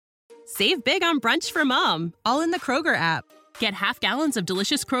Save big on brunch for mom, all in the Kroger app. Get half gallons of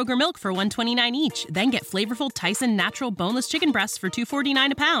delicious Kroger milk for $1.29 each. Then get flavorful Tyson natural boneless chicken breasts for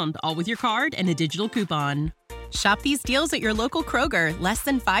 $2.49 a pound, all with your card and a digital coupon. Shop these deals at your local Kroger, less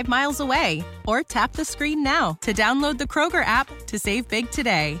than 5 miles away. Or tap the screen now to download the Kroger app to save big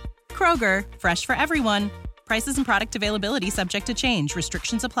today. Kroger, fresh for everyone. Prices and product availability subject to change.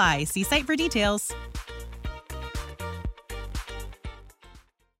 Restrictions apply. See site for details.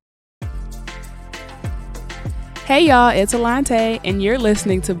 Hey y'all, it's Alante, and you're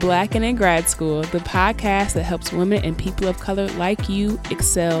listening to Black and in Grad School, the podcast that helps women and people of color like you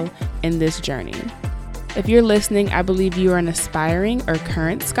excel in this journey. If you're listening, I believe you are an aspiring or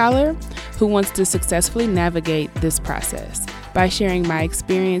current scholar who wants to successfully navigate this process. By sharing my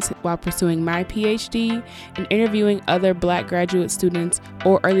experience while pursuing my Ph.D. and interviewing other Black graduate students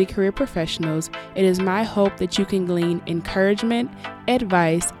or early career professionals, it is my hope that you can glean encouragement,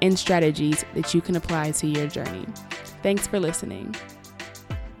 advice, and strategies that you can apply to your journey. Thanks for listening.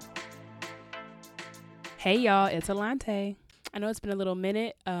 Hey y'all, it's Alante. I know it's been a little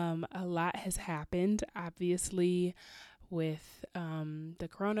minute. A lot has happened, obviously, with the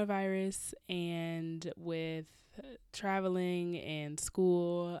coronavirus and with traveling and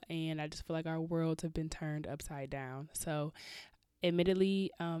school, and I just feel like our worlds have been turned upside down. So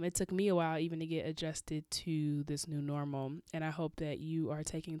admittedly, it took me a while even to get adjusted to this new normal, and I hope that you are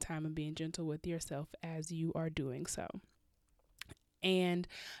taking time and being gentle with yourself as you are doing so. And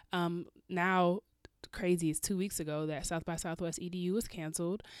now, crazy, it's 2 weeks ago that South by Southwest EDU was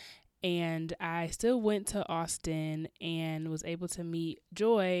canceled, and I still went to Austin and was able to meet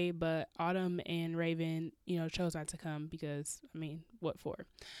Joy, but Autumn and Raven, chose not to come because, what for?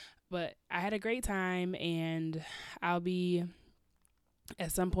 But I had a great time, and I'll be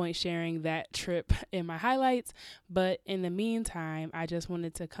at some point sharing that trip in my highlights. But in the meantime, I just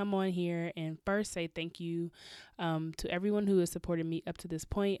wanted to come on here and first say thank you to everyone who has supported me up to this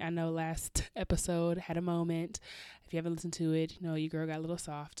point. I know last episode had a moment. If you haven't listened to it, your girl got a little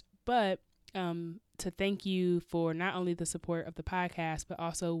soft. But to thank you for not only the support of the podcast, but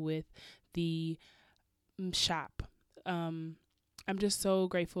also with the shop. I'm just so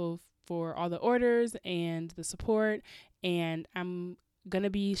grateful for all the orders and the support, and I'm going to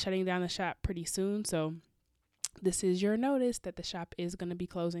be shutting down the shop pretty soon. So this is your notice that the shop is going to be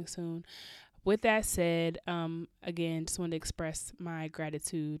closing soon. With that said, again, just wanted to express my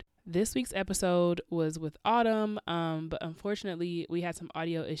gratitude. This week's episode was with Autumn, but unfortunately we had some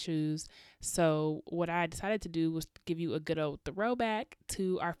audio issues. So what I decided to do was give you a good old throwback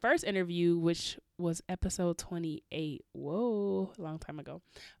to our first interview, which was episode 28. Whoa, a long time ago.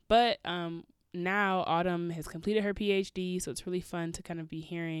 But now Autumn has completed her Ph.D., so it's really fun to kind of be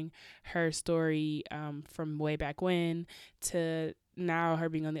hearing her story from way back when to now her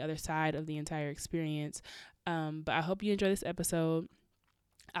being on the other side of the entire experience. But I hope you enjoy this episode.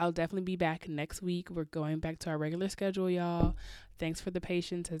 I'll definitely be back next week. We're going back to our regular schedule, y'all. Thanks for the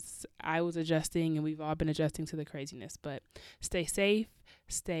patience as I was adjusting, and we've all been adjusting to the craziness. But stay safe,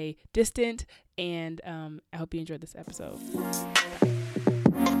 stay distant, and I hope you enjoyed this episode.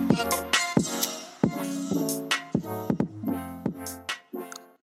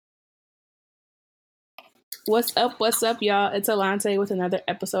 What's up, y'all? It's Alante with another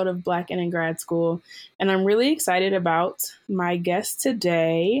episode of Black and in Grad School, and I'm really excited about my guest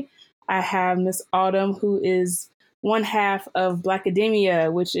today. I have Miss Autumn, who is one half of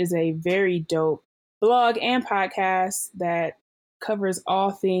Blackademia, which is a very dope blog and podcast that covers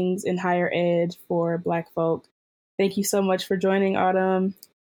all things in higher ed for Black folk. Thank you so much for joining, Autumn.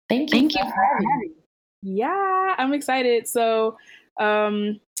 Thank you for having me. Yeah, I'm excited. So,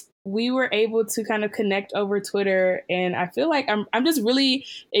 we were able to kind of connect over Twitter, and I feel like I'm just really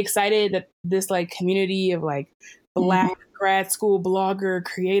excited that this like community of like Black grad school blogger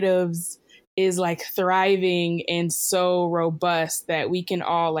creatives is like thriving and so robust that we can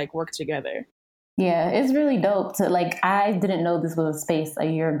all like work together. Yeah, it's really dope to I didn't know this was a space a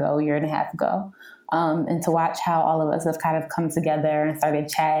year and a half ago. And to watch how all of us have kind of come together and started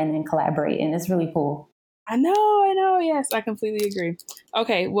chatting and collaborating, it's really cool. I know. Yes, I completely agree.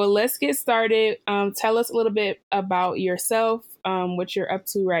 Okay, well, let's get started. Tell us a little bit about yourself, what you're up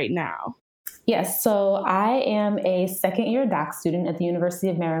to right now. Yes, so I am a second-year doc student at the University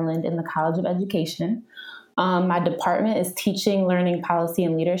of Maryland in the College of Education. My department is teaching, learning, policy,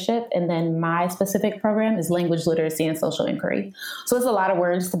 and leadership. And then my specific program is language literacy and social inquiry. So it's a lot of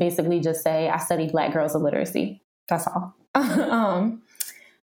words to basically just say I study Black girls and literacy. That's all.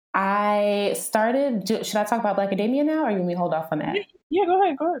 I started, should I talk about Blackademia now, or you want me to hold off on that? Yeah, go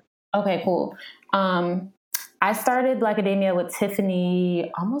ahead. Okay, cool. I started Blackademia with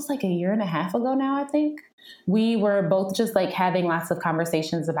Tiffany almost like a year and a half ago now, I think. We were both just like having lots of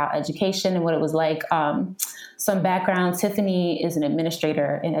conversations about education and what it was like. Some background, Tiffany is an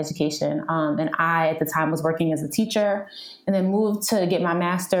administrator in education. And I, at the time, was working as a teacher and then moved to get my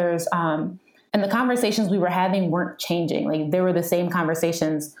master's. And the conversations we were having weren't changing. Like, they were the same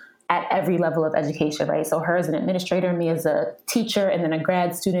conversations at every level of education, right? So her as an administrator, me as a teacher, and then a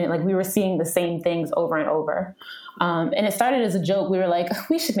grad student, like we were seeing the same things over and over. And it started as a joke. We were like,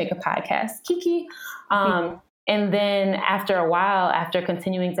 we should make a podcast, Kiki. And then after a while, after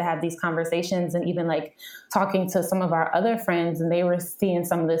continuing to have these conversations and even like talking to some of our other friends, and they were seeing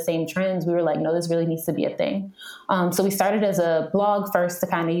some of the same trends, we were like, no, this really needs to be a thing. So we started as a blog first to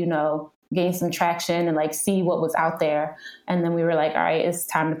kind of, gain some traction and like see what was out there. And then we were like, all right, it's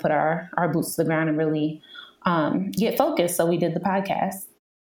time to put our boots to the ground and really get focused. So we did the podcast.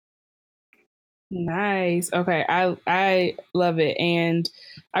 Nice. Okay. I love it. And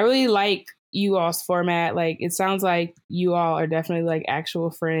I really like you all's format. Like, it sounds like you all are definitely like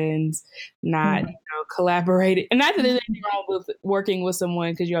actual friends, not collaborating. And not that there's anything wrong with working with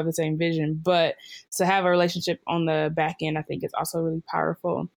someone because you have the same vision, but to have a relationship on the back end, I think is also really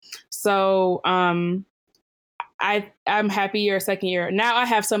powerful. So I'm happy you're a second year. Now I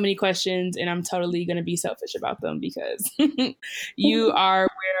have so many questions and I'm totally going to be selfish about them because you're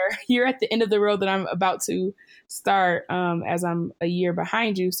at the end of the road that I'm about to start as I'm a year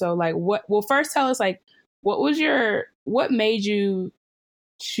behind you. So like first tell us like, what made you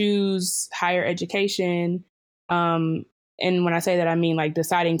choose higher education? And when I say that, I mean like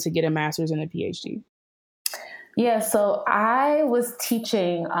deciding to get a master's and a Ph.D. Yeah, so I was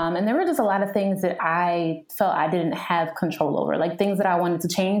teaching, and there were just a lot of things that I felt I didn't have control over, like things that I wanted to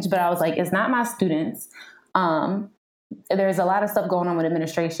change, but I was like, it's not my students. There's a lot of stuff going on with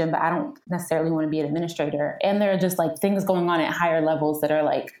administration, but I don't necessarily want to be an administrator. And there are just like things going on at higher levels that are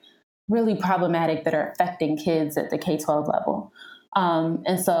like really problematic that are affecting kids at the K-12 level.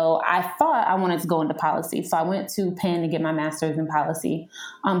 And so I thought I wanted to go into policy. So I went to Penn to get my master's in policy.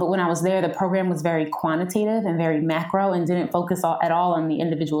 But when I was there, the program was very quantitative and very macro and didn't focus at all on the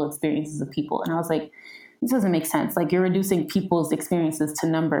individual experiences of people. And I was like, this doesn't make sense. Like, you're reducing people's experiences to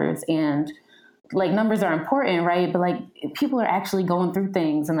numbers, and like numbers are important, right? But like people are actually going through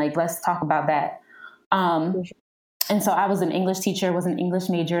things, and like, let's talk about that. And so I was an English teacher, was an English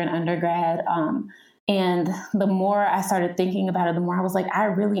major in undergrad. And the more I started thinking about it, the more I was like, I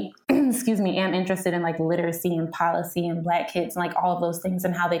really, am interested in like literacy and policy and Black kids and like all of those things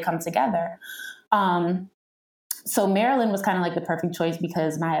and how they come together. So Maryland was kind of like the perfect choice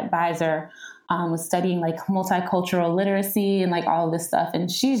because my advisor was studying like multicultural literacy and like all of this stuff.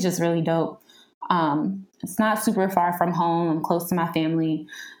 And she's just really dope. It's not super far from home. I'm close to my family.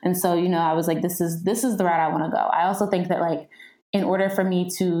 And so, I was like, this is the route I want to go. I also think that like, in order for me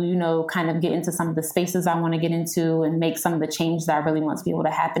to, kind of get into some of the spaces I want to get into and make some of the change that I really want to be able to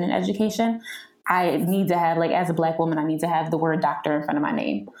happen in education, I need to have, like, as a Black woman, I need to have the word doctor in front of my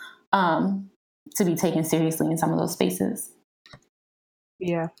name to be taken seriously in some of those spaces.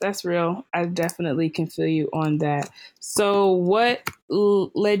 Yeah, that's real. I definitely can feel you on that. So what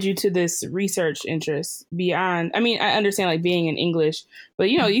led you to this research interest beyond, I mean, I understand like being in English, but,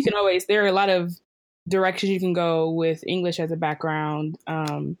 you can always, there are a lot of directions you can go with English as a background.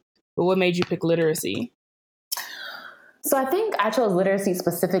 But what made you pick literacy? So I think I chose literacy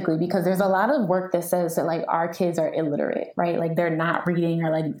specifically because there's a lot of work that says that like our kids are illiterate, right? Like they're not reading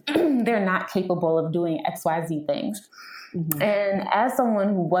or like they're not capable of doing XYZ things. Mm-hmm. And as someone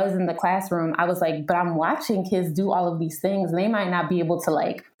who was in the classroom, I was like, but I'm watching kids do all of these things and they might not be able to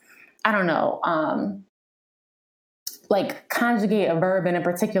like, I don't know, like conjugate a verb in a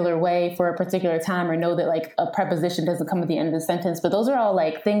particular way for a particular time or know that like a preposition doesn't come at the end of the sentence. But those are all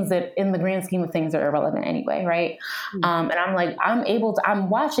like things that in the grand scheme of things are irrelevant anyway. Right. Mm-hmm. And I'm like, I'm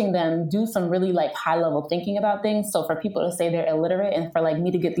watching them do some really like high level thinking about things. So for people to say they're illiterate and for like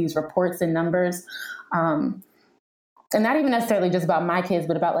me to get these reports and numbers, and not even necessarily just about my kids,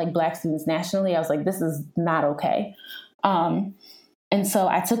 but about like Black students nationally, I was like, this is not okay. And so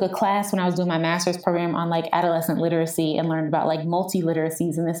I took a class when I was doing my master's program on like adolescent literacy and learned about like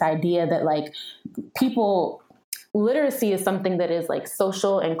multi-literacies and this idea that like literacy is something that is like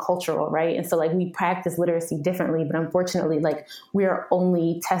social and cultural, right? And so like we practice literacy differently, but unfortunately like we are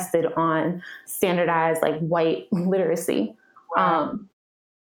only tested on standardized like white literacy. Wow.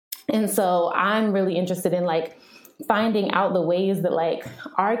 And so I'm really interested in like finding out the ways that like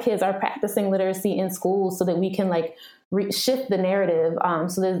our kids are practicing literacy in schools so that we can like shift the narrative,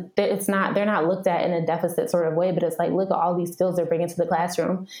 so that they're not looked at in a deficit sort of way, but it's like, look at all these skills they're bringing to the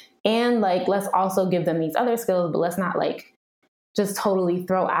classroom, and like, let's also give them these other skills, but let's not like just totally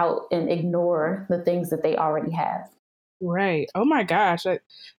throw out and ignore the things that they already have. Right. Oh my gosh.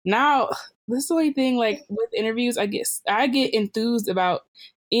 Now this is the only thing, like with interviews, I get enthused about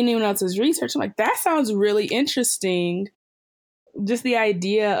anyone else's research. I'm like, that sounds really interesting. Just the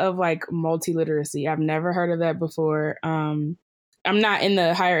idea of like multiliteracy. I've never heard of that before. I'm not in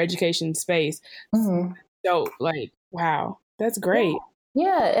the higher education space. Mm-hmm. So like, wow, that's great.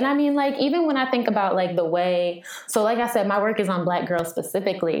 Yeah. And I mean, like, even when I think about like the way, so like I said, my work is on Black girls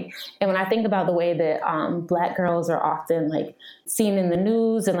specifically. And when I think about the way that Black girls are often like seen in the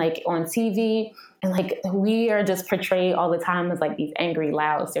news and like on TV, and like we are just portrayed all the time as like these angry,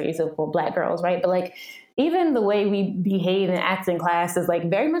 loud, stereotypical Black girls, right? But like even the way we behave and act in class is like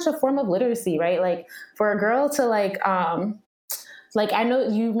very much a form of literacy, right? Like for a girl to like, I know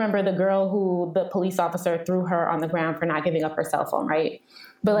you remember the girl who the police officer threw her on the ground for not giving up her cell phone, right?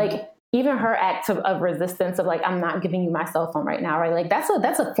 But like, even her act of resistance of like, I'm not giving you my cell phone right now, right? Like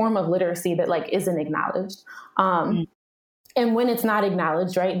that's a form of literacy that like isn't acknowledged. And when it's not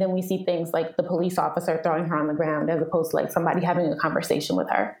acknowledged, right, then we see things like the police officer throwing her on the ground as opposed to like somebody having a conversation with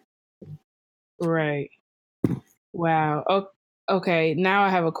her. Right. Wow. Okay. Now I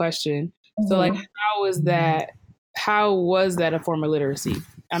have a question. Mm-hmm. So like, how was that a form of literacy?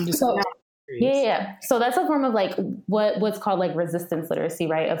 I'm just curious. Yeah. So that's a form of like what's called like resistance literacy,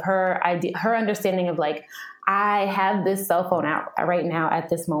 right? Of her understanding of like, I have this cell phone out right now at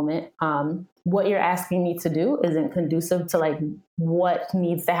this moment. What you're asking me to do isn't conducive to like what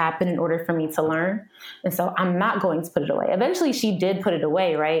needs to happen in order for me to learn. And so I'm not going to put it away. Eventually she did put it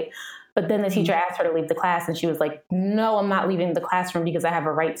away, right? But then the teacher asked her to leave the class and she was like, no, I'm not leaving the classroom because I have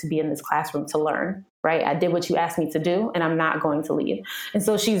a right to be in this classroom to learn, right? I did what you asked me to do and I'm not going to leave. And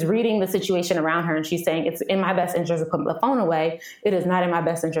so she's reading the situation around her and she's saying, it's in my best interest to put the phone away. It is not in my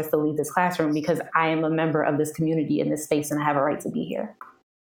best interest to leave this classroom because I am a member of this community in this space and I have a right to be here.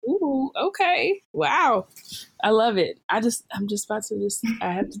 Ooh, okay. Wow. I love it. I'm just about to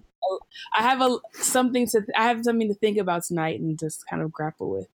I have something to think about tonight and just kind of grapple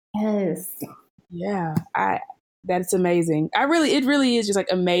with. Yes. Yeah. That's amazing. It really is just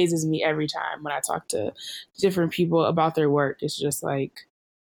like amazes me every time when I talk to different people about their work. It's just like,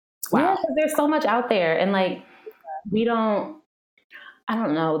 wow. Yeah, because there's so much out there and like, I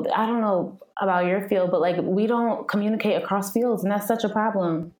don't know about your field, but like we don't communicate across fields and that's such a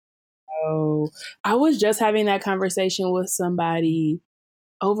problem. Oh, I was just having that conversation with somebody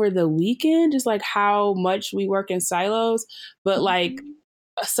over the weekend, just like how much we work in silos, but like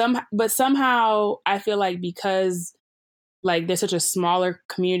somehow I feel like because like there's such a smaller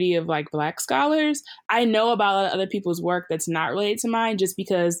community of like Black scholars, I know about a lot of other people's work that's not related to mine just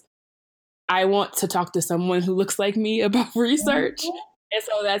because I want to talk to someone who looks like me about research. And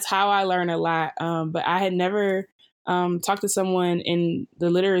so that's how I learn a lot. But I had never talked to someone in the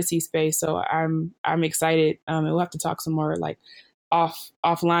literacy space. So I'm excited. And we'll have to talk some more like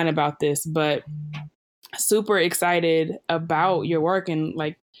offline about this, but super excited about your work and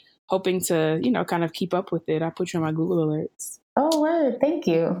like hoping to, kind of keep up with it. I put you on my Google alerts. Oh, word. Thank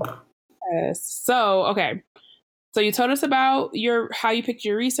you. Yes. So, okay. So you told us about how you picked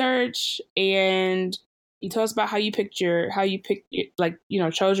your research and you told us about how you picked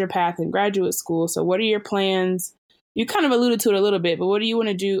chose your path in graduate school. So what are your plans? You kind of alluded to it a little bit, but what do you want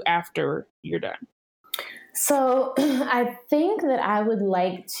to do after you're done? So I think that I would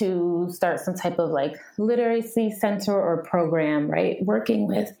like to start some type of like literacy center or program, right? Working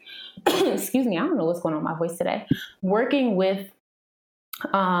with, excuse me, I don't know what's going on with my voice today. Working with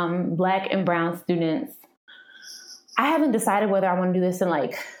Black and Brown students. I haven't decided whether I want to do this in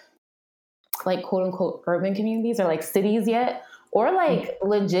like quote unquote urban communities or like cities yet, or like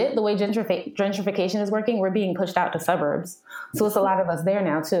legit the way gentrification is working, we're being pushed out to suburbs. So it's a lot of us there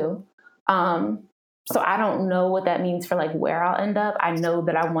now too. So I don't know what that means for like where I'll end up. I know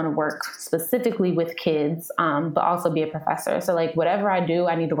that I want to work specifically with kids, but also be a professor. So like whatever I do,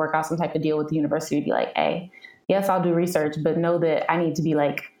 I need to work out some type of deal with the university to be like, hey, yes, I'll do research, but know that I need to be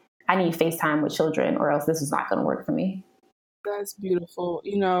like, I need FaceTime with children or else this is not going to work for me. That's beautiful.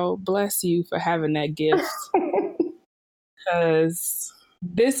 Bless you for having that gift. Because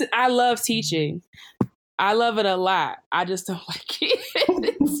I love teaching. I love it a lot. I just don't like it.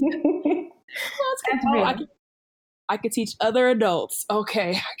 I could teach other adults.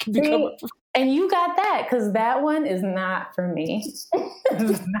 Okay. I can become and you got that because that one is not for me. It's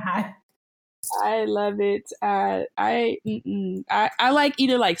not. I love it. I like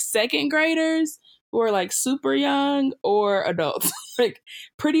either like second graders who are like super young or adults. Like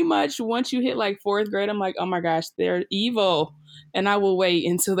pretty much once you hit like fourth grade, I'm like, oh my gosh, they're evil. And I will wait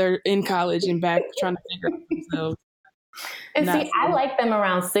until they're in college and back trying to figure out themselves. And see, I like them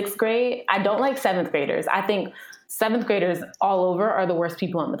around sixth grade. I don't like seventh graders. I think seventh graders all over are the worst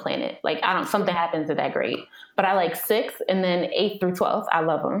people on the planet. Like, something happens at that grade. But I like sixth and then 8th through 12th. I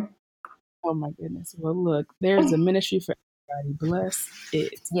love them. Oh my goodness. Well, look, there's a ministry for everybody. Bless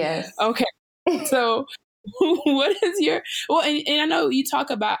it. Yes. Okay. So what is your, well, and I know you talk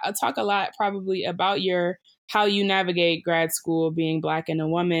a lot probably about how you navigate grad school being Black and a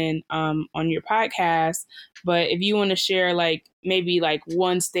woman on your podcast. But if you want to share like maybe like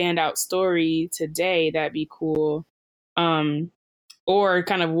one standout story today, that'd be cool. Or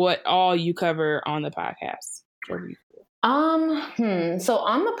kind of what all you cover on the podcast. So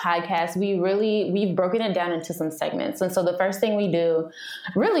on the podcast, we've broken it down into some segments. And so the first thing we do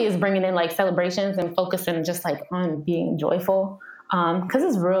really is bringing in like celebrations and focusing just like on being joyful. Cause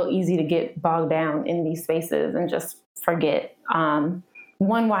it's real easy to get bogged down in these spaces and just forget, one,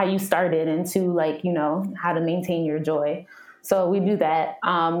 why you started, and two, like, how to maintain your joy. So we do that.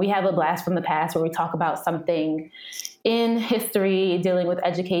 We have a blast from the past where we talk about something in history dealing with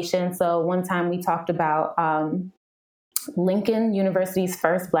education. So one time we talked about, Lincoln University's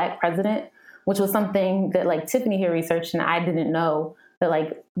first Black president, which was something that like Tiffany here researched, and I didn't know that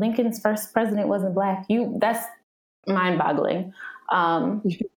like Lincoln's first president wasn't Black. That's mind-boggling.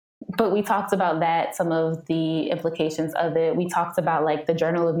 But we talked about that, some of the implications of it. We talked about like the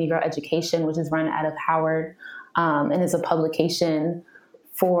Journal of Negro Education, which is run out of Howard, and is a publication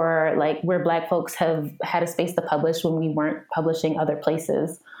for like where Black folks have had a space to publish when we weren't publishing other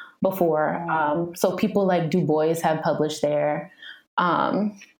places before. So people like Du Bois have published there. I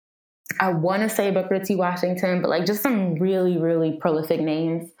want to say Booker T. Washington, but like just some really, really prolific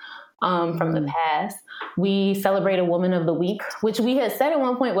names from the past. We celebrate a Woman of the Week, which we had said at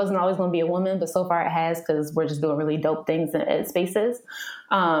one point wasn't always going to be a woman, but so far it has, because we're just doing really dope things in ed spaces.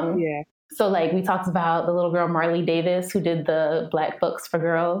 So like we talked about the little girl Marley Davis, who did the Black books for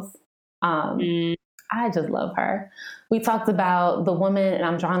girls. I just love her. We talked about the woman, and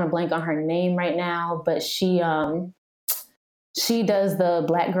I'm drawing a blank on her name right now, but she does the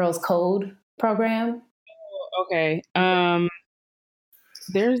Black Girls Code program. Okay. I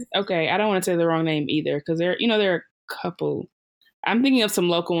don't want to say the wrong name either, because there are a couple. I'm thinking of some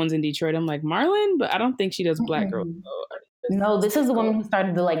local ones in Detroit. I'm like Marlon, but I don't think she does Black Girls Code. No, this is the woman who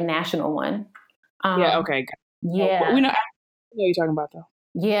started the like national one. Yeah. Okay. Yeah. We know. I know what you're talking about though.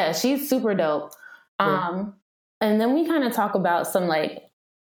 Yeah, she's super dope. And then we kind of talk about some like,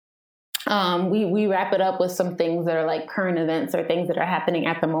 we wrap it up with some things that are like current events or things that are happening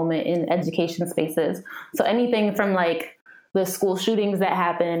at the moment in education spaces. So anything from like the school shootings that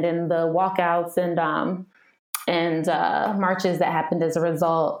happened and the walkouts and marches that happened as a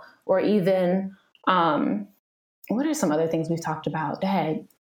result, or even, what are some other things we've talked about? Dang.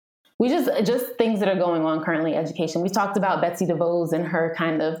 We just things that are going on currently in education. We talked about Betsy DeVos and her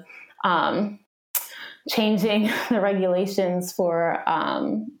kind of, changing the regulations for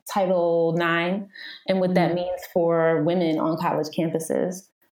Title IX and what that means for women on college campuses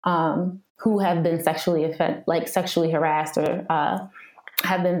who have been sexually harassed or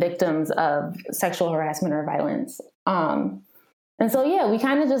have been victims of sexual harassment or violence. And so, yeah, we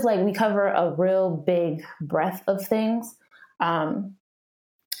kind of just like, we cover a real big breadth of things. But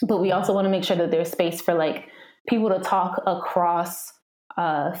we also want to make sure that there's space for like people to talk across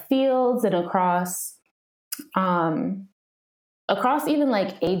fields and across even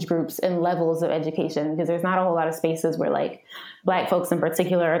like age groups and levels of education, because there's not a whole lot of spaces where like Black folks in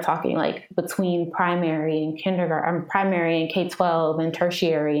particular are talking like between primary and kindergarten, primary and K-12 and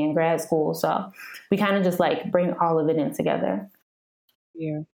tertiary and grad school. So we kind of just like bring all of it in together.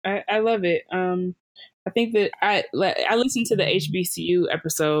 Yeah, I love it. I think that I listened to the HBCU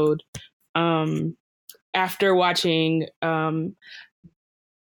episode after watching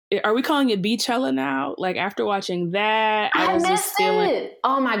are we calling it Beachella now? Like after watching that, I was just feeling it.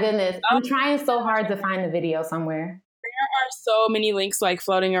 Oh my goodness. I'm trying so hard to find the video somewhere. There are so many links like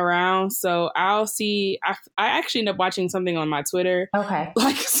floating around. So I'll see. I actually ended up watching something on my Twitter. Okay.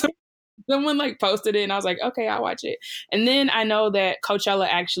 Like someone like posted it and I was like, okay, I'll watch it. And then I know that Coachella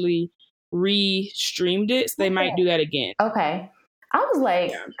actually re-streamed it. So they might do that again. Okay. I was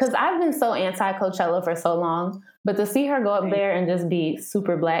like, because I've been so anti-Coachella for so long, but to see her go up there and just be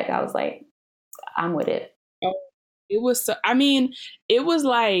super Black, I was like, I'm with it. Oh, it was so, it was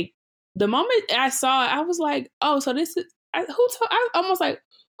like the moment I saw it, I was like, oh, so this is, I almost like,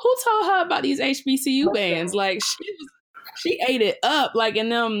 who told her about these HBCU bands? Like she ate it up, like in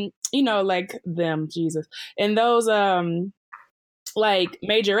them, Jesus, and those like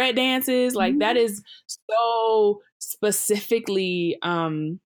majorette dances, like that is so specifically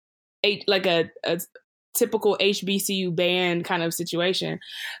like a typical HBCU band kind of situation.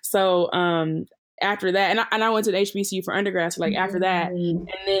 So after that, and I went to the HBCU for undergrad, so like after that, and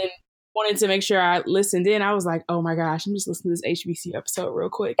then wanted to make sure I listened in, I was like, oh my gosh, I'm just listening to this HBCU episode real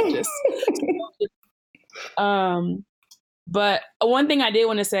quick. But one thing I did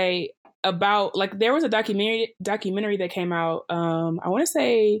want to say about, like, there was a documentary that came out, I want to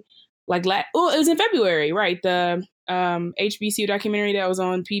say like it was in February, right? The HBCU documentary that was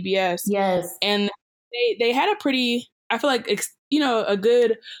on PBS. Yes. And they had a pretty, I feel like, a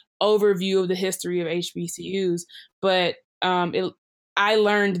good overview of the history of HBCUs. But I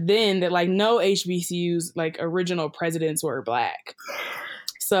learned then that like no HBCUs like original presidents were Black.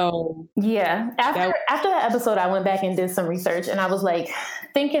 So yeah, after that episode, I went back and did some research, and I was like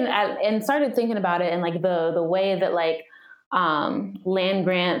and started thinking about it, and like the way that like land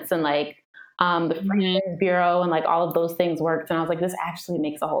grants and like the Freedmen's Bureau and like all of those things worked, and I was like, this actually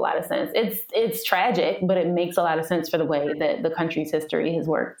makes a whole lot of sense. It's tragic, but it makes a lot of sense for the way that the country's history has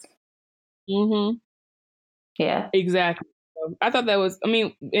worked. Mm-hmm. Yeah, exactly. I thought that was, I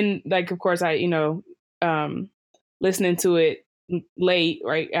mean, and like, of course, I listening to it late,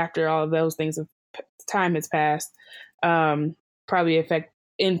 right after all of those things of time has passed, probably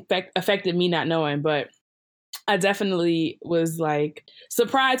affected me not knowing, but I definitely was like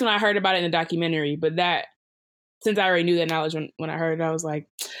surprised when I heard about it in the documentary. But that, since I already knew that knowledge when I heard it, I was like,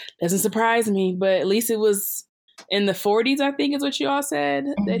 doesn't surprise me. But at least it was in the 40s, I think is what you all said,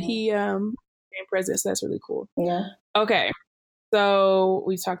 that he became president. So that's really cool. Yeah. Okay. So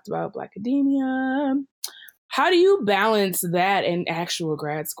we talked about Blackademia. How do you balance that and actual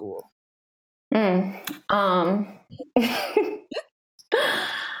grad school? I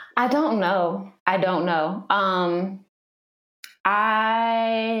don't know.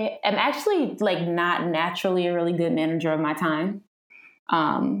 I am actually like not naturally a really good manager of my time.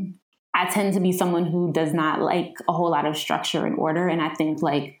 I tend to be someone who does not like a whole lot of structure and order. And I think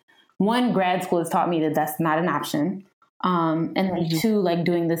like grad school has taught me that that's not an option. And then two, like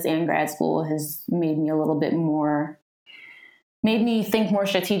doing this in grad school has made me think more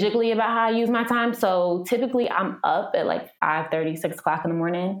strategically about how I use my time. So typically I'm up at like 5:30, 6 o'clock in the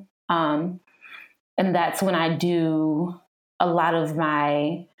morning. And that's when I do a lot of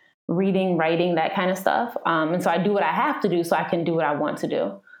my reading, writing, that kind of stuff. And so I do what I have to do so I can do what I want to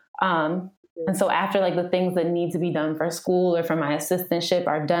do. And so after like the things that need to be done for school or for my assistantship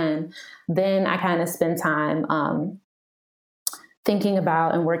are done, then I kind of spend time thinking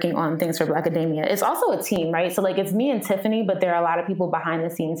about and working on things for Blackademia. It's also a team, right? So like it's me and Tiffany, but there are a lot of people behind the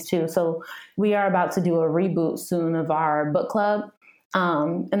scenes too. So we are about to do a reboot soon of our book club.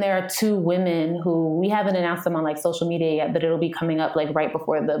 And there are two women who we haven't announced them on like social media yet, but it'll be coming up like right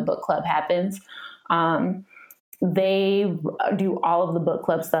before the book club happens. They do all of the book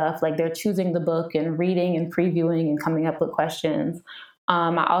club stuff. Like they're choosing the book and reading and previewing and coming up with questions.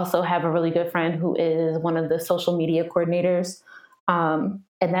 I also have a really good friend who is one of the social media coordinators. And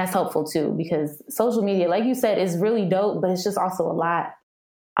that's helpful too, because social media, like you said, is really dope, but it's just also a lot.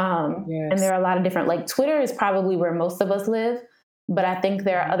 And there are a lot of different, like Twitter is probably where most of us live, but I think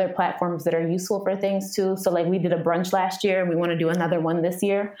there are other platforms that are useful for things too. So like we did a brunch last year and we want to do another one this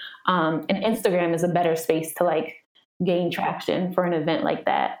year. And Instagram is a better space to like gain traction for an event like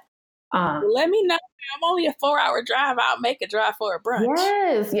that. Let me know. I'm only a 4-hour drive. I'll make a drive for a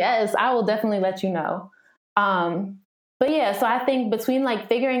brunch. Yes. I will definitely let you know. But yeah, so I think between like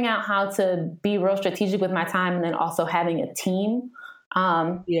figuring out how to be real strategic with my time and then also having a team,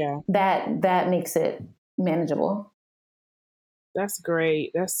 that makes it manageable. That's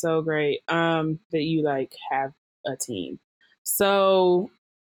great. That's so great. That you like have a team. So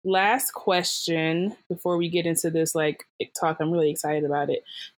last question before we get into this like talk, I'm really excited about it.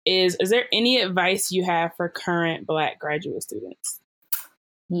 Is there any advice you have for current Black graduate students?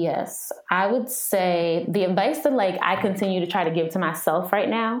 Yes, I would say the advice that like I continue to try to give to myself right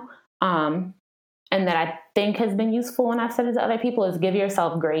now, and that I think has been useful when I've said it to other people, is give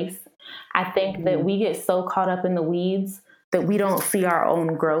yourself grace. I think that we get so caught up in the weeds that we don't see our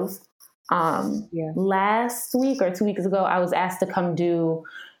own growth. Last week or 2 weeks ago, I was asked to come do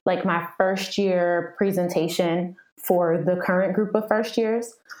like my first year presentation for the current group of first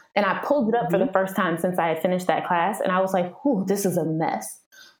years. And I pulled it up for the first time since I had finished that class. And I was like, "Ooh, this is a mess."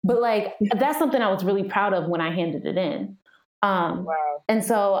 But like, that's something I was really proud of when I handed it in. And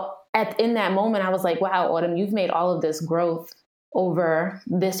so in that moment, I was like, wow, Autumn, you've made all of this growth over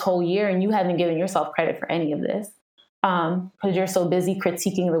this whole year, and you haven't given yourself credit for any of this because you're so busy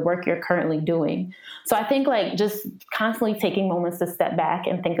critiquing the work you're currently doing. So I think like just constantly taking moments to step back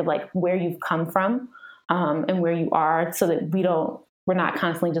and think of like where you've come from and where you are, so that we're not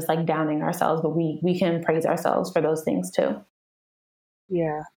constantly just like downing ourselves, but we can praise ourselves for those things too.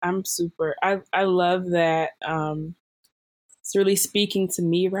 Yeah, I love that. It's really speaking to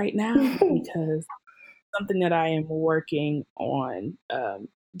me right now because something that I am working on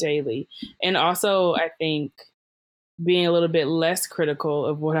daily. And also, I think being a little bit less critical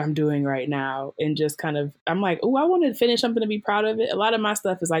of what I'm doing right now, and just kind of, I'm like, oh, I want to finish something to be proud of it. A lot of my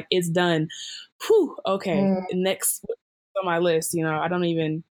stuff is like, it's done. Whew, okay, next on my list,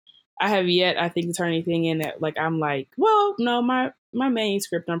 I have yet, I think, to turn anything in that like, I'm like, well, no, my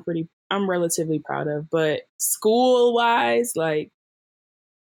manuscript I'm relatively proud of, but school wise, like,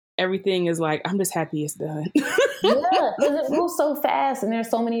 everything is like, I'm just happy it's done. Yeah, because it moves so fast and there's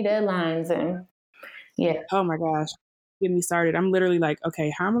so many deadlines and yeah. Oh my gosh. Get me started. I'm literally like,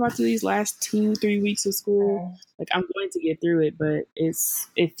 okay, how am I about to do these last 2-3 weeks of school? Like, I'm going to get through it, but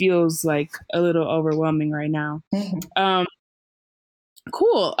it feels like a little overwhelming right now.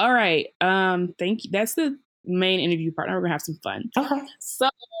 Cool. All right. Thank you. That's the main interview part. Now we're gonna have some fun. Okay. So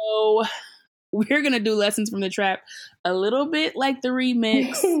we're gonna do lessons from the trap a little bit like the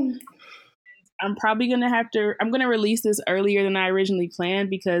remix. I'm probably gonna I'm gonna release this earlier than I originally planned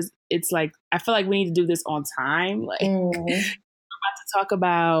because it's like I feel like we need to do this on time. Like I'm about to talk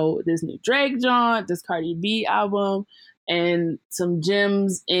about this new Drake joint, this Cardi B album, and some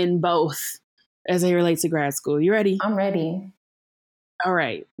gems in both as they relate to grad school. You ready? I'm ready. All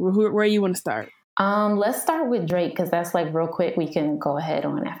right. Where you want to start? Let's start with Drake because that's like real quick. We can go ahead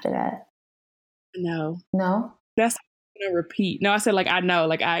on after that. No. That's gonna repeat. No, I said like I know,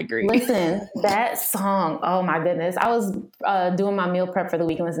 like I agree. Listen, that song. Oh my goodness! I was doing my meal prep for the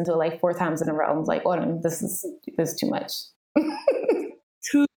week and listened to it like 4 times in a row. I was like, "Oh, this is too much."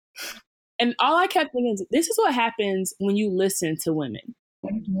 And all I kept thinking is, this is what happens when you listen to women.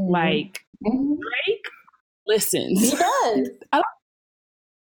 Like Drake listens. He does.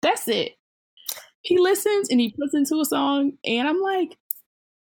 That's it. He listens and he puts into a song, and I'm like,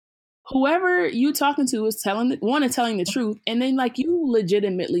 whoever you talking to is telling the truth, and then like you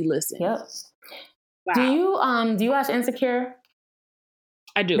legitimately listen. Yep. Wow. Do you watch Insecure?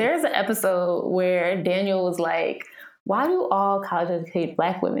 I do. There's an episode where Daniel was like, "Why do all college-educated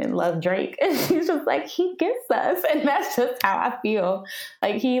Black women love Drake?" And he's just like, he gets us, and that's just how I feel.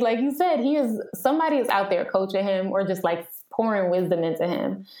 Like like you said, somebody is out there coaching him or just like pouring wisdom into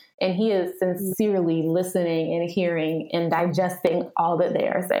him, and he is sincerely listening and hearing and digesting all that they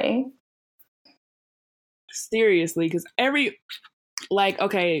are saying. Seriously, because okay,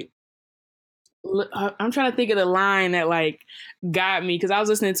 I'm trying to think of the line that like got me, because I was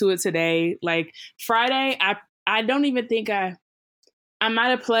listening to it today. Like Friday, I don't even think I might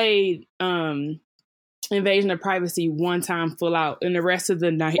have played Invasion of Privacy one time full out, and the rest of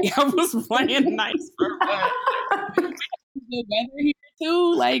the night I was playing nice for fun. The weather here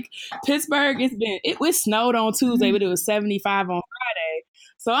too, like Pittsburgh, it snowed on Tuesday, but it was 75 on Friday.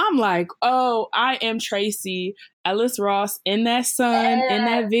 So I'm like, oh, I am Tracy Ellis Ross in that sun, in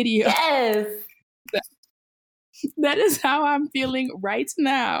that video. Yes. That is how I'm feeling right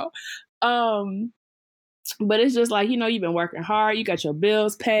now. But it's just like, you've been working hard, you got your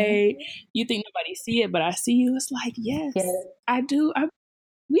bills paid, you think nobody see it, but I see you. It's like, yes. I do.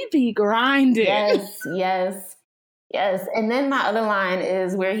 We be grinding. Yes. And then my other line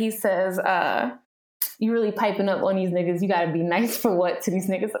is where he says, you really piping up on these niggas. You got to be nice for what to these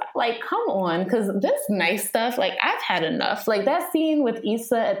niggas? Like, come on. Because this nice stuff, like, I've had enough. Like that scene with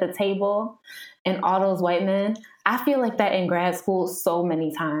ISSA at the table and all those white men. I feel like that in grad school so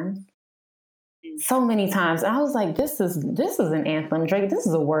many times. And I was like, this is an anthem, Drake. This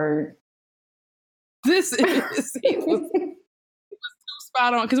is a word. This is...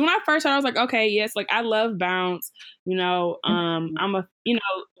 spot on, because when I first heard, I was like, okay, yes, like I love Bounce, I'm a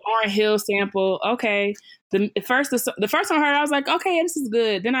Lauryn Hill sample, okay. The first time I heard it, I was like, okay, this is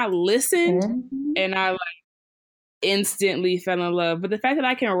good. Then I listened and I like instantly fell in love. But the fact that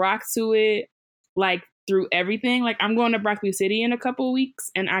I can rock to it like through everything, like I'm going to Broccoli City in a couple of weeks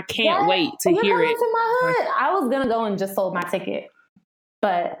and I can't wait to hear it. To my hood. I was gonna go and just sold my ticket,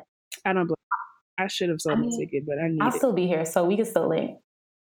 but I don't believe. I should have sold my ticket, but I'll still be here, so we can still link.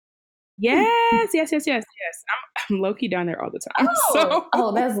 Yes. I'm low-key down there all the time.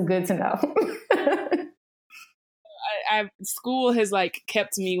 Oh, that's good to know. School has like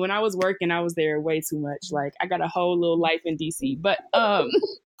kept me. When I was working, I was there way too much. Like I got a whole little life in DC, but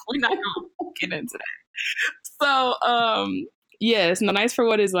we're not gonna get into that. So Yes, no, Nice for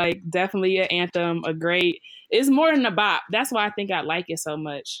What is like definitely an anthem, it's more than a bop. That's why I think I like it so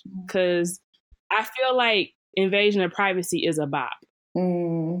much, because I feel like Invasion of Privacy is a bop.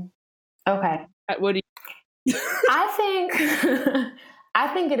 Okay. What do you I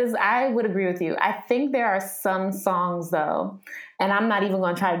think it is. I would agree with you. I think there are some songs though, and I'm not even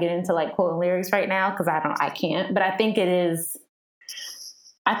going to try to get into like quoting lyrics right now because I can't, but I think it's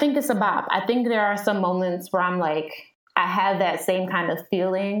a bop. I think there are some moments where I'm like, I have that same kind of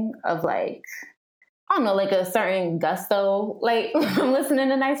feeling of like, I don't know, like a certain gusto, like I'm listening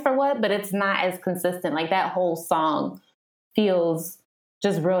to Nice for What, but it's not as consistent. Like that whole song feels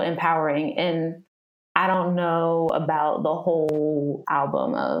just real empowering. And I don't know about the whole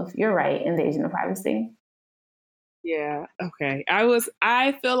album of, you're right, Invasion of Privacy. Yeah. Okay.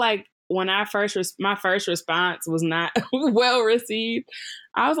 I feel like when my first response was not well received,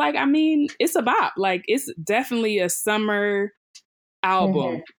 I was like, I mean, it's a bop. Like, it's definitely a summer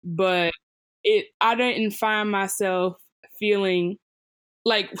album, but I didn't find myself feeling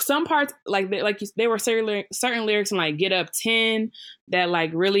like some parts, like there were certain lyrics in like Get Up 10 that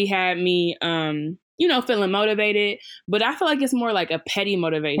like really had me, feeling motivated. But I feel like it's more like a petty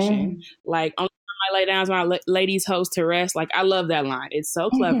motivation. Like, only time I lay down is my ladies host to rest. Like, I love that line. It's so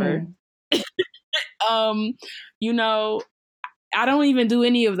clever. I don't even do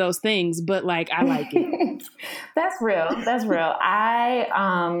any of those things, but like, I like it. That's real.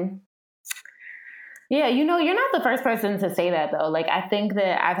 Yeah, you're not the first person to say that though. Like, I think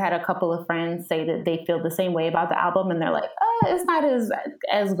that I've had a couple of friends say that they feel the same way about the album, and they're like, "Oh, it's not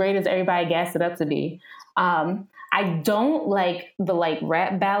as great as everybody gassed it up to be." I don't like the like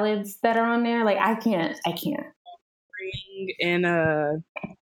rap ballads that are on there. Like, I can't. Ring and I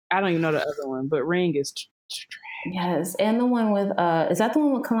don't even know the other one, but Ring is trash. Yes, and the one with is that the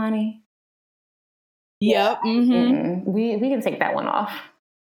one with Kalani? Yep. We can take that one off.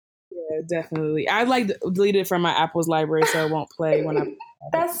 Yeah, definitely. I like deleted it from my Apple's library, so it won't play when I.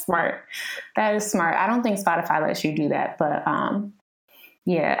 That's smart. That is smart. I don't think Spotify lets you do that, but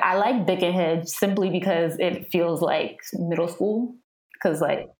yeah, I like Bickenhead simply because it feels like middle school. Because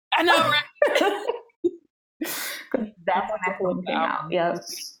like I know, right? That's when that song came out. Yep.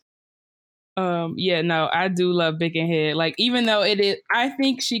 Yeah, no, I do love Bickenhead. Like, even though I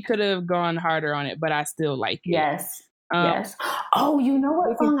think she could have gone harder on it, but I still like it. Yes. Yes. Oh, you know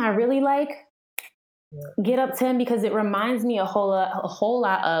what song I really like? Get Up 10, because it reminds me a whole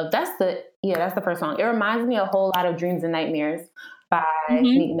lot of that's the first song. It reminds me a whole lot of Dreams and Nightmares by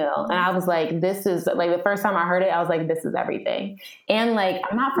Meek Mill. And I was like, this is like the first time I heard it, I was like, this is everything. And like,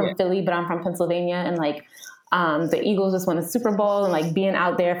 I'm not from Philly, but I'm from Pennsylvania, and like the Eagles just won a Super Bowl, and like being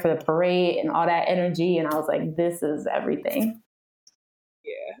out there for the parade and all that energy, and I was like, this is everything.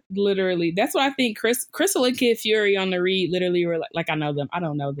 Yeah, literally. That's why I think Crystal and Kid Fury on the Read literally were like I know them. I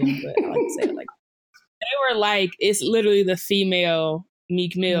don't know them, but I like to say it like they were like, it's literally the female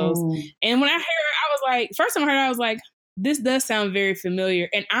Meek Mills. And when I heard her, I was like, first time I heard her, I was like, this does sound very familiar.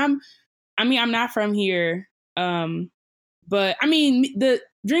 And I'm not from here. But I mean, the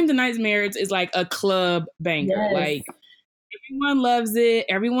Dreams and Nightmares is like a club banger. Yes. Like, everyone loves it.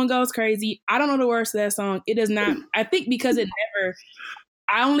 Everyone goes crazy. I don't know the words to that song. It does not, I think because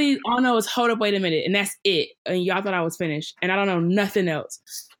all I know is Hold Up, Wait a Minute. And that's it. And y'all thought I was finished. And I don't know nothing else.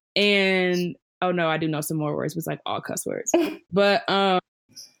 And, oh no, I do know some more words. It's like all cuss words. But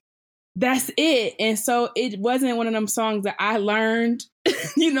that's it. And so it wasn't one of them songs that I learned,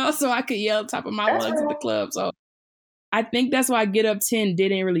 so I could yell top of my lungs at the club. So I think that's why Get Up 10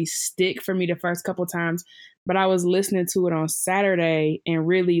 didn't really stick for me the first couple times. But I was listening to it on Saturday and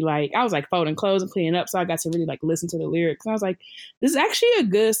really like, I was like folding clothes and cleaning up. So I got to really like listen to the lyrics. And I was like, this is actually a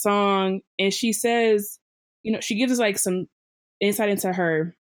good song. And she says, she gives us like some insight into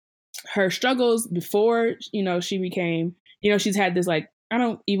her struggles before, she became, she's had this like, I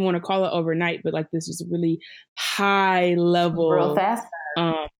don't even want to call it overnight, but like this is really high level. Real fast.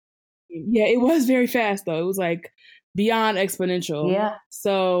 Yeah, it was very fast though. It was like beyond exponential. Yeah.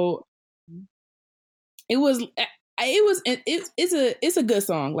 So it's a good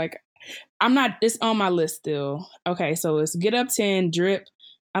song. Like it's on my list still. Okay, so it's Get Up 10, Drip.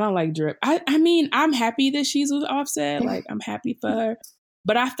 I don't like Drip. I mean, I'm happy that she's with Offset. Like, I'm happy for her.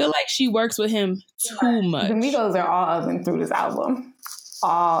 But I feel like she works with him too much. The Migos are all up and through this album.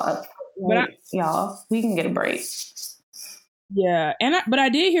 All up. Y'all, we can get a break. Yeah. But I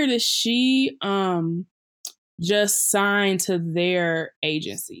did hear that she just signed to their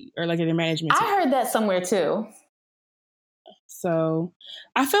agency or like their management team. I heard that somewhere too. So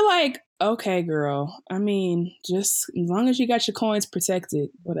I feel like, okay, girl. I mean, just as long as you got your coins protected,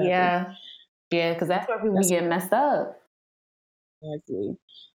 whatever. Yeah. Yeah, because that's where people get messed up. Exactly.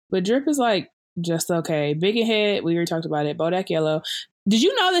 But Drip is like just okay. Big and Head, we already talked about it. Bodak Yellow. Did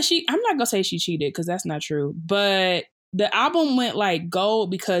you know that I'm not gonna say she cheated because that's not true, but the album went like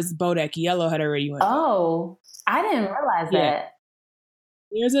gold because Bodak Yellow had already went gold. Oh, I didn't realize that.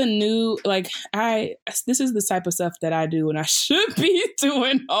 There's a new, this is the type of stuff that I do when I should be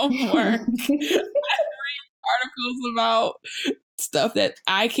doing homework. I read articles about stuff that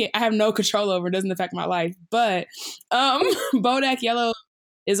I have no control over. It doesn't affect my life. But Bodak Yellow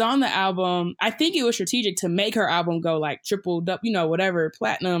is on the album. I think it was strategic to make her album go like triple, whatever,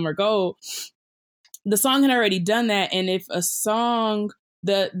 platinum or gold. The song had already done that. And if a song,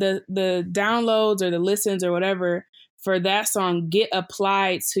 the downloads or the listens or whatever for that song get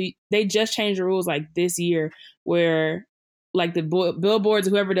applied to, they just changed the rules like this year where like the billboards,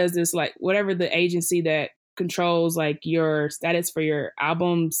 whoever does this, like whatever the agency that controls like your status for your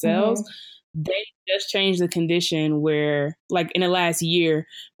album sales, they just changed the condition where like in the last year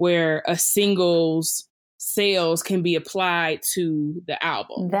where a single's sales can be applied to the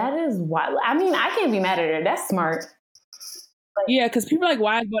album. That is wild. I mean, I can't be mad at her. That's smart. Yeah, because people are like,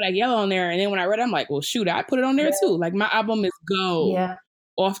 why is Bodak Yellow on there? And then when I read it, I'm like, well, shoot, I put it on there too. Like my album is gold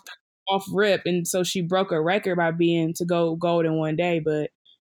off rip. And so she broke a record by being to go gold in one day. But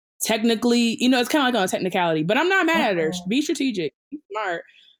technically, it's kind of like on a technicality. But I'm not mad at her. Be strategic. Be smart.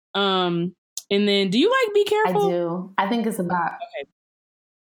 And then do you like Be Careful? I do. I think it's about... Okay.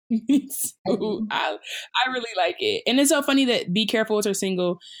 Me too. I really like it. And it's so funny that Be Careful is her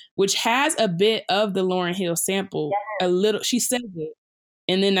single, which has a bit of the Lauryn Hill sample. A little, she said it.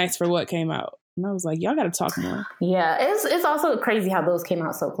 And then Nice for What came out. And I was like, y'all got to talk more. Yeah, it's also crazy how those came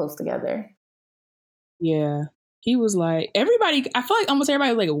out so close together. Yeah. He was like, everybody, I feel like almost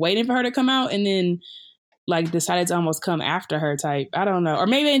everybody was like waiting for her to come out and then like decided to almost come after her type. I don't know. Or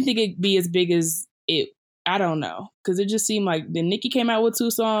maybe they didn't think it'd be as big as it. I don't know. Because it just seemed like then Nicki came out with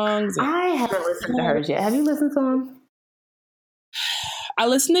 2 songs. I haven't listened to hers yet. Have you listened to them? I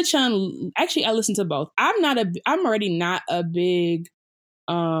listened to Chun. Actually, I listened to both. I'm already not a big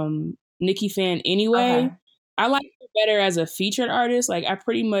Nicki fan anyway. Okay. I like her better as a featured artist. Like I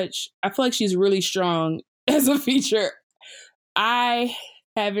feel like she's really strong as a feature. I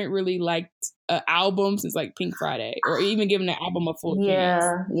haven't really liked an album since like Pink Friday or even giving an album a full chance.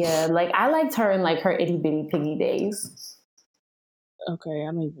 Yeah. Like I liked her in like her Itty Bitty Piggy days. Okay,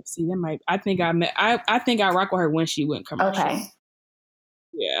 I don't even see that. I think I rock with her when she went commercial. Okay.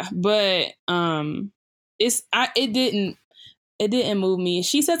 Yeah, but it didn't move me.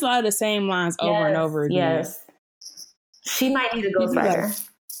 She says a lot of the same lines over and over again. Yes. She might need a ghostwriter.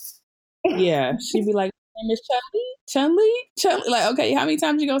 Yeah, she'd be like, Miss Chun-Li. Like, okay, how many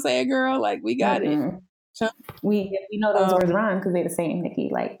times you gonna say it, girl? Like, we got it. We know those words rhyme because they're the same, Nicki.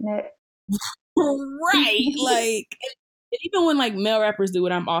 Like, right? Like, and even when like male rappers do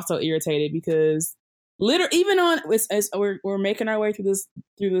it, I'm also irritated because even on we're making our way through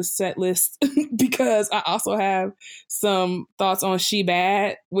this set list because I also have some thoughts on She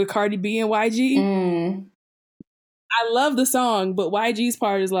Bad with Cardi B and YG. I love the song, but YG's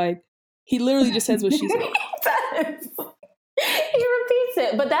part is like, he literally just says what she said. He repeats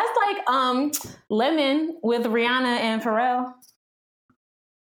it. But that's like Lemon with Rihanna and Pharrell.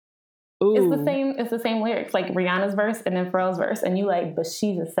 Ooh. It's the same lyrics, like Rihanna's verse and then Pharrell's verse. And you like, but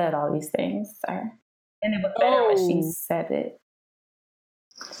she just said all these things, sir. And it was better when she said it.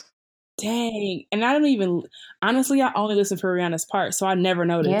 Dang. And I don't even, honestly, I only listen for Rihanna's part, so I never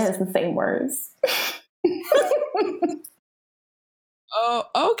noticed. Yeah, it's the same words. Oh,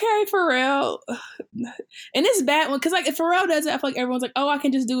 okay, Pharrell. And it's bad one because like if Pharrell does it, I feel like everyone's like, oh, I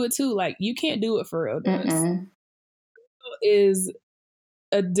can just do it too. Like you can't do what Pharrell does. Is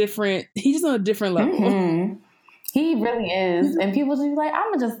he's just on a different level. He really is. And people just be like,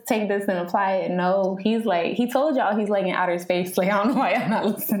 I'm gonna just take this and apply it. No, he's like, he told y'all he's like in outer space. Like, I don't know why y'all not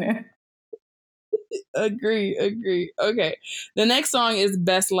listening. Agree. Okay. The next song is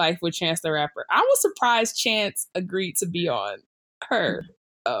Best Life with Chance the Rapper. I was surprised Chance agreed to be on her.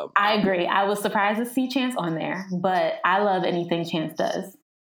 I agree. I was surprised to see Chance on there, but I love anything Chance does.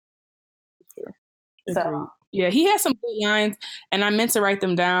 So yeah, he has some good lines, and I meant to write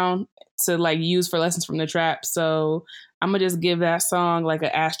them down to like use for lessons from the trap. So I'm gonna just give that song like an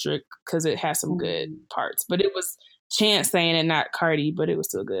asterisk because it has some good parts. But it was Chance saying it, not Cardi, but it was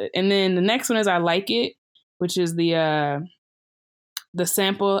still good. And then the next one is I Like It, which is the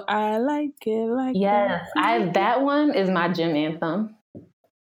sample. I like it like yes, that one is my gym anthem.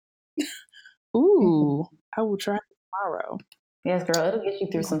 Ooh, I will try tomorrow. Yes, girl, it'll get you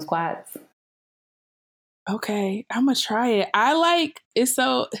through some squats. Okay, I'm gonna try it. I like it.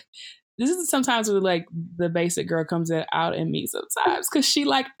 So this is sometimes where like the basic girl comes out in me sometimes because she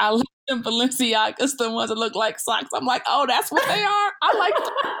like I like them Balenciagas, the ones that look like socks. I'm like, oh, that's what they are. I like.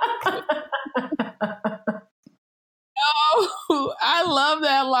 Oh, I love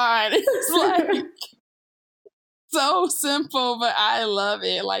that line. It's like so simple, but I love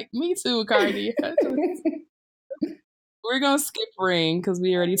it. Like me too, Cardi. We're gonna skip ring because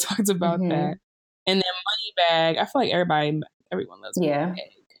we already talked about that, and then money bag. I feel like everyone loves money bag.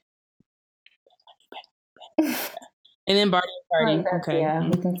 And then Barty and Cardi. Okay. Yeah,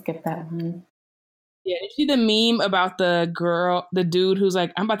 we can skip that one. Yeah, did you see the meme about the dude who's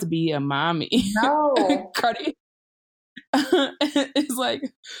like, I'm about to be a mommy? No. Cardi. It's like,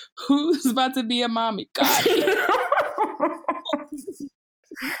 who's about to be a mommy? Cardi.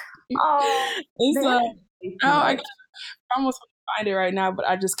 I almost want to find it right now, but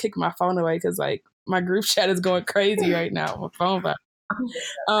I just kicked my phone away because like my group chat is going crazy right now. My phone back.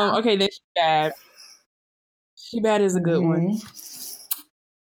 Okay, then She Bad. She Bad is a good one.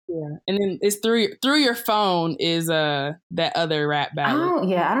 Yeah, and then it's through your phone is that other rap ballad. I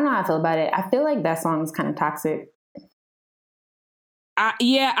don't know how I feel about it. I feel like that song is kind of toxic. I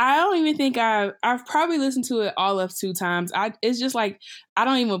don't even think I've probably listened to it all of 2 times. It's just like I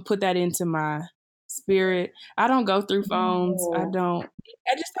don't even put that into my spirit. I don't go through phones. I just don't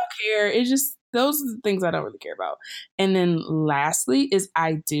care. It's just those are the things I don't really care about. And then lastly is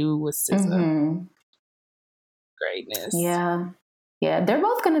I Do with SZA. Greatness. Yeah, they're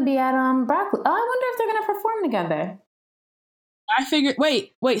both going to be at Broccoli. Oh, I wonder if they're going to perform together. I figured.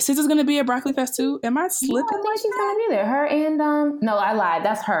 Wait, SZA's going to be at Broccoli Fest too. Am I slipping? No, I think she's going to be there. Her and no, I lied.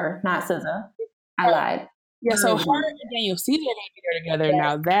 That's her, not SZA. I lied. Yeah, so her and Daniel Caesar are going to be there together.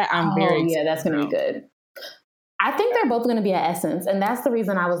 Now that I'm very excited. That's going to be good. I think they're both going to be at Essence, and that's the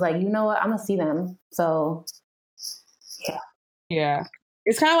reason I was like, you know what, I'm going to see them. So, yeah.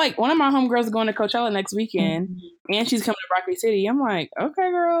 It's kind of like one of my homegirls is going to Coachella next weekend, and she's coming to Broccoli City. I'm like,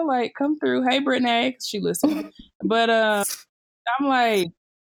 okay, girl, like come through. Hey, Brittany, she listened, but I'm like,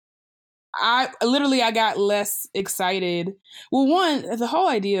 I got less excited. Well, one, the whole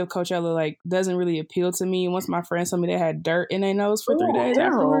idea of Coachella like doesn't really appeal to me. Once my friends told me they had dirt in their nose for 3 days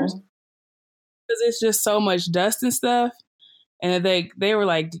afterwards, because it's just so much dust and stuff, and they were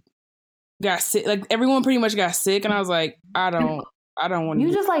like got sick. Like everyone pretty much got sick, and I was like, I don't want to.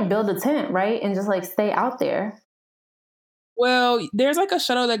 You just like build a tent, right, and just like stay out there. Well, there's like a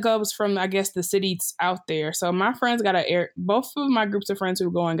shuttle that goes from, I guess, the cities out there. So my friends got both of my groups of friends who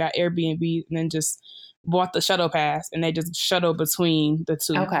were going got Airbnb and then just bought the shuttle pass and they just shuttle between the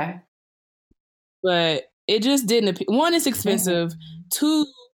two. Okay. But it just didn't. One, it's expensive. Two,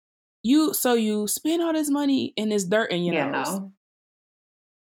 you spend all this money in this dirt in your nose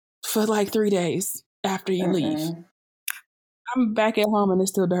for like 3 days after you leave. I'm back at home and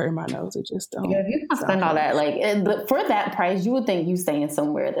it's still dirt in my nose. It just don't. Yeah, if you spend all that, like for that price, you would think you staying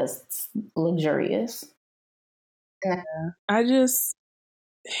somewhere that's luxurious. Yeah,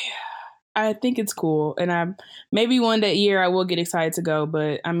 I think it's cool, and maybe one year I will get excited to go.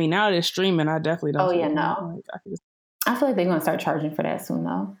 But I mean, now that it's streaming, I definitely don't. Oh yeah, no. I feel like they're gonna start charging for that soon,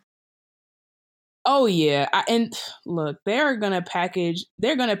 though. Oh yeah, and look, they're gonna package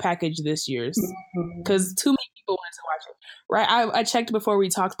this year's because too many people wanted to watch it. Right, I checked before we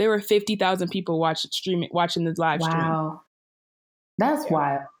talked. There were 50,000 people watching the live stream. Wow, that's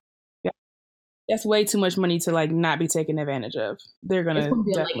wild. Yeah, that's way too much money to like not be taken advantage of. They're gonna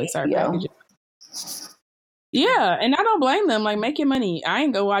definitely start packaging. Yeah, and I don't blame them. Like, make your money. I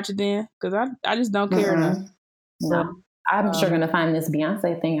ain't go watch it then because I just don't care enough. No, I'm sure gonna find this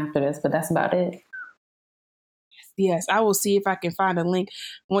Beyonce thing after this, but that's about it. Yes, I will see if I can find a link.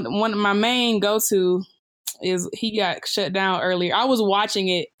 One of my main go-to is he got shut down earlier. I was watching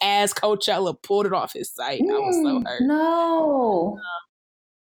it as Coachella pulled it off his site. I was so hurt. No.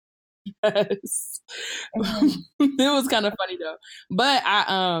 Yes. It was kind of funny though. But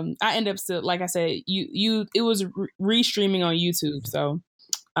I ended up still, like I said, it was re-streaming on YouTube, so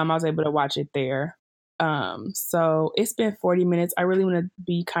I was able to watch it there. So it's been 40 minutes. I really want to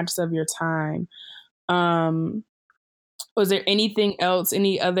be conscious of your time. Was there anything else?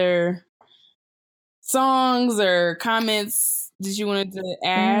 Any other songs or comments that you wanted to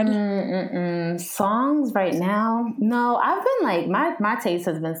add? Songs right now? No, I've been like, my taste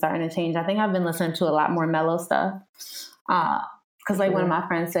has been starting to change. I think I've been listening to a lot more mellow stuff. Because like one of my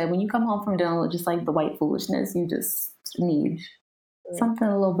friends said, when you come home from dealing with just like the white foolishness, you just need something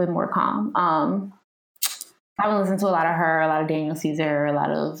a little bit more calm. I've been listening to a lot of her, a lot of Daniel Caesar, a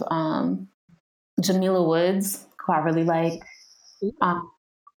lot of Jamila Woods, who I really like. I'm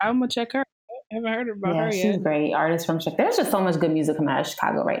gonna check her. I haven't heard about Yeah, her she's yet. great. Artist from Chicago. There's just so much good music coming out of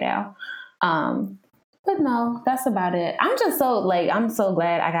Chicago right now. But no, that's about it. I'm so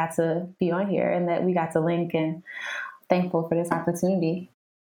glad I got to be on here and that we got to link, and thankful for this opportunity.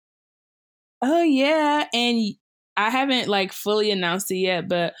 Oh yeah. And I haven't like fully announced it yet,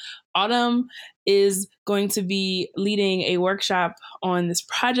 but Autumn is going to be leading a workshop on this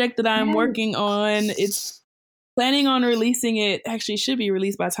project that I'm working on. It's planning on releasing it. Actually, should be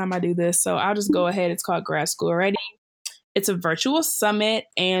released by the time I do this. So I'll just go ahead. It's called Grad School Ready. It's a virtual summit,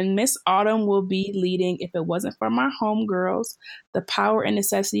 and Miss Autumn will be leading, if it wasn't for my homegirls, the power and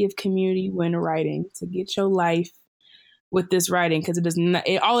necessity of community when writing, to get your life with this writing, because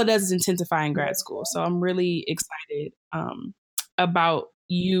all it does is intensify in grad school. So I'm really excited about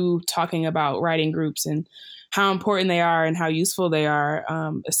you talking about writing groups and how important they are and how useful they are,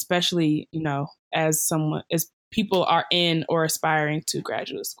 especially, as people are in or aspiring to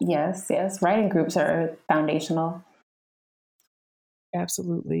graduate school. Yes. Writing groups are foundational.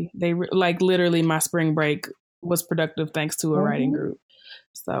 Absolutely. They literally my spring break was productive thanks to a writing group.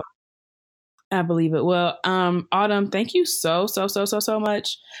 So I believe it. Well, Autumn, thank you so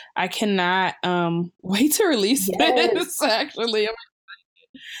much. I cannot wait to release this, actually.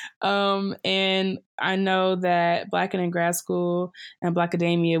 And I know that Black and in Grad School and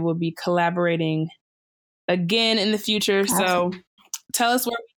Blackademia will be collaborating again in the future. So tell us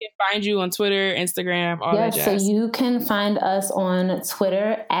where we can find you on Twitter, Instagram, all that jazz. So you can find us on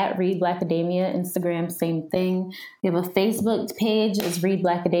Twitter at Read Blackademia, Instagram, same thing. We have a Facebook page, it's Read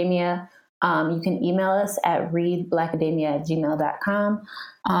Blackademia. You can email us at readblackademia@gmail.com.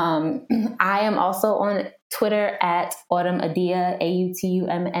 I am also on Twitter at Autumn Adia,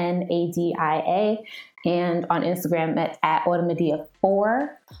 AUTUMNADIA, and on Instagram at Autumn Adia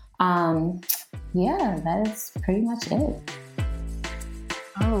 4. That is pretty much it.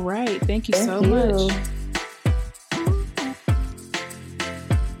 All right. Thank you so much.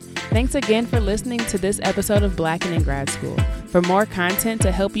 Thanks again for listening to this episode of Black and in Grad School. For more content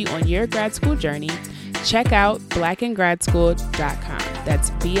to help you on your grad school journey, check out blackingradschool.com.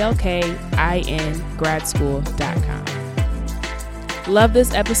 That's BLKIN gradschool.com. Love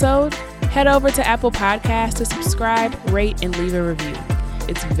this episode? Head over to Apple Podcasts to subscribe, rate, and leave a review.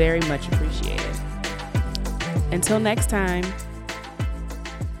 It's very much appreciated. Until next time.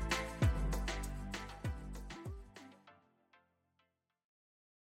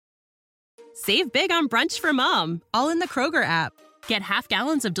 Save big on brunch for mom, all in the Kroger app. Get half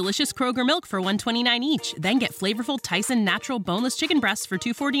gallons of delicious Kroger milk for $1.29 each. Then get flavorful Tyson natural boneless chicken breasts for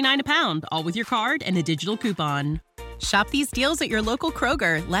 $2.49 a pound, all with your card and a digital coupon. Shop these deals at your local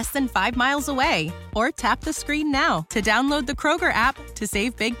Kroger, less than 5 miles away. Or tap the screen now to download the Kroger app to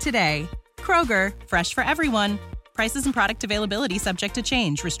save big today. Kroger, fresh for everyone. Prices and product availability subject to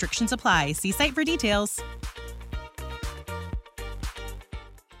change. Restrictions apply. See site for details.